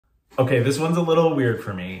Okay, this one's a little weird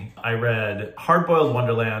for me. I read Boiled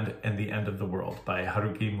Wonderland and the End of the World by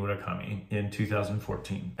Haruki Murakami in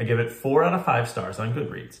 2014. I give it 4 out of 5 stars on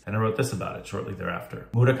Goodreads, and I wrote this about it shortly thereafter.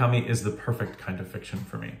 Murakami is the perfect kind of fiction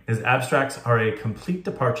for me. His abstracts are a complete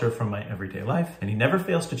departure from my everyday life, and he never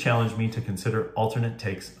fails to challenge me to consider alternate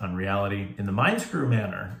takes on reality in the mind screw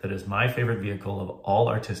manner that is my favorite vehicle of all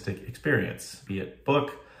artistic experience, be it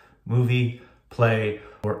book, movie, play,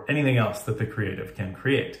 or anything else that the creative can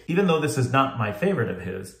create. Even though this is not my favorite of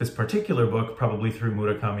his, this particular book probably threw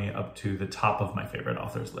Murakami up to the top of my favorite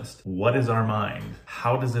authors list. What is our mind?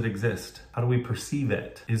 How does it exist? How do we perceive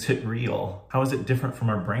it? Is it real? How is it different from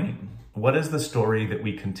our brain? What is the story that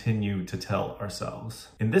we continue to tell ourselves?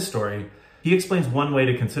 In this story, he explains one way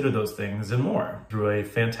to consider those things and more through a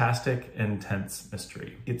fantastic, intense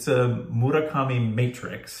mystery. It's a Murakami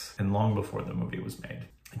matrix, and long before the movie was made.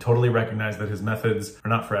 I totally recognize that his methods are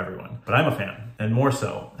not for everyone, but I'm a fan, and more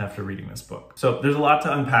so after reading this book. So there's a lot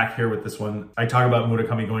to unpack here with this one. I talk about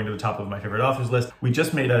Murakami going to the top of my favorite authors list. We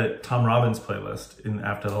just made a Tom Robbins playlist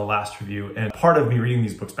after the last review, and part of me reading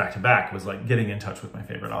these books back to back was like getting in touch with my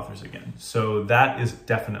favorite authors again. So that is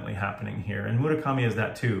definitely happening here, and Murakami is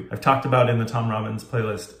that too. I've talked about in the Tom Robbins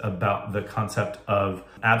playlist about the concept of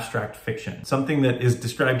abstract fiction, something that is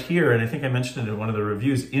described here, and I think I mentioned it in one of the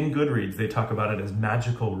reviews. In Goodreads, they talk about it as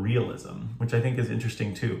magical realism, which I think is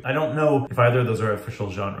interesting too. I don't know if either of those are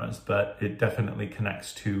official genres, but it definitely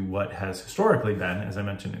connects to what has historically been, as I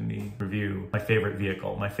mentioned in the review, my favorite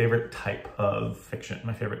vehicle, my favorite type of fiction,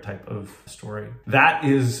 my favorite type of story. That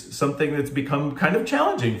is something that's become kind of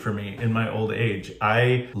challenging for me in my old age.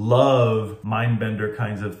 I love mind-bender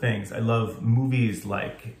kinds of things. I love movies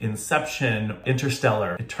like Inception,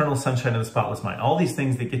 Interstellar, Eternal Sunshine of the Spotless Mind, all these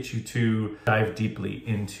things that get you to dive deeply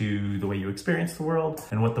into the way you experience the world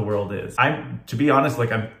and what the world is. To be honest,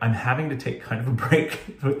 like I'm having to take kind of a break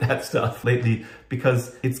with that stuff lately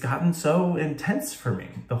because it's gotten so intense for me.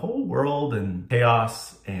 The whole world and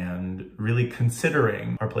chaos and really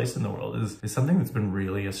considering our place in the world is something that's been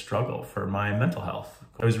really a struggle for my mental health.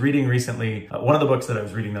 I was reading recently, one of the books that I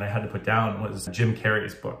was reading that I had to put down was Jim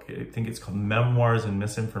Carrey's book. I think it's called Memoirs and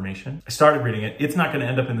Misinformation. I started reading it. It's not going to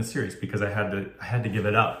end up in the series because I had to give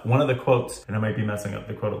it up. One of the quotes, and I might be messing up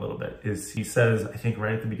the quote a little bit, is he says, I think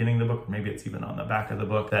right at the beginning of the book, or maybe it's even on the back of the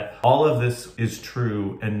book, that all of this is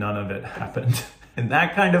true and none of it happened. And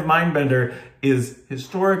that kind of mind bender is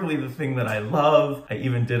historically the thing that I love. I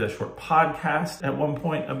even did a short podcast at one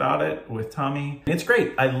point about it with Tommy. It's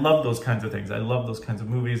great. I love those kinds of things. I love those kinds of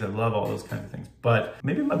movies. I love all those kinds of things. But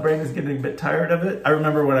maybe my brain is getting a bit tired of it. I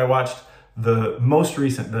remember when I watched the most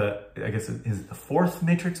recent, I guess it is the 4th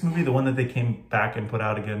Matrix movie, the one that they came back and put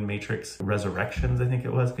out again, Matrix Resurrections, I think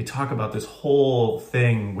it was. They talk about this whole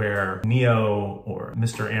thing where Neo, or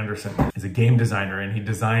Mr. Anderson, is a game designer and he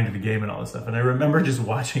designed the game and all this stuff. And I remember just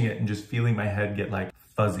watching it and just feeling my head get like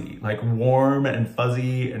fuzzy, like warm and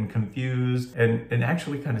fuzzy and confused and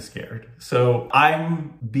actually kind of scared. So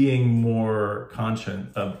I'm being more conscious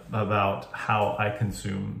about how I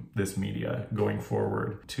consume this media going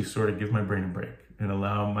forward to sort of give my brain a break and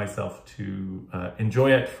allow myself to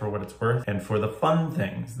enjoy it for what it's worth and for the fun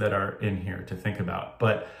things that are in here to think about.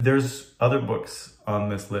 But there's other books on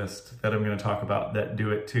this list that I'm going to talk about that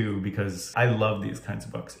do it too, because I love these kinds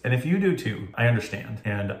of books. And if you do too, I understand.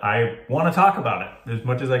 And I want to talk about it as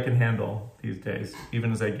much as I can handle these days,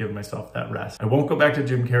 even as I give myself that rest. I won't go back to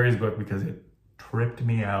Jim Carrey's book because it tripped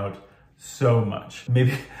me out so much.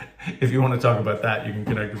 Maybe if you want to talk about that, you can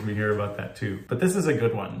connect with me here about that too. But this is a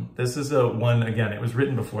good one. This is a one, again, it was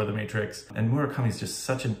written before The Matrix, and Murakami is just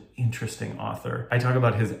such an interesting author. I talk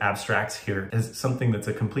about his abstracts here as something that's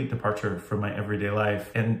a complete departure from my everyday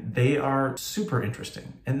life, and they are super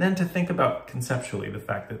interesting. And then to think about conceptually the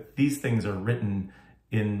fact that these things are written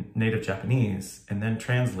in native Japanese and then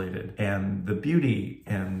translated, and the beauty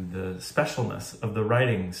and the specialness of the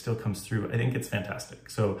writing still comes through. I think it's fantastic.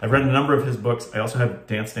 So I've read a number of his books. I also have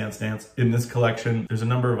Dance, Dance, Dance in this collection. There's a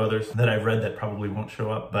number of others that I've read that probably won't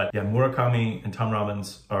show up, but yeah, Murakami and Tom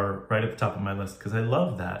Robbins are right at the top of my list because I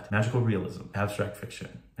love that magical realism, abstract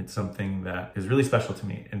fiction. It's something that is really special to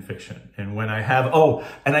me in fiction. And when I have,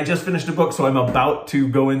 and I just finished a book, so I'm about to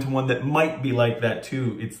go into one that might be like that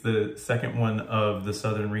too. It's the second one of the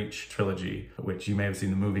Southern Reach trilogy, which you may have seen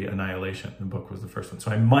the movie Annihilation. The book was the first one. So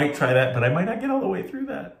I might try that, but I might not get all the way through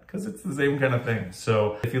that because it's the same kind of thing.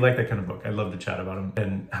 So if you like that kind of book, I'd love to chat about them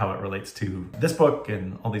and how it relates to this book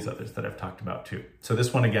and all these others that I've talked about too. So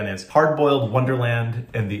this one again is Boiled Wonderland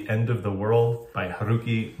and the End of the World by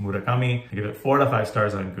Haruki Murakami. I give it 4 out of 5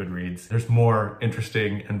 stars on Goodreads. There's more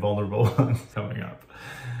interesting and vulnerable ones coming up.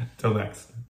 Till next.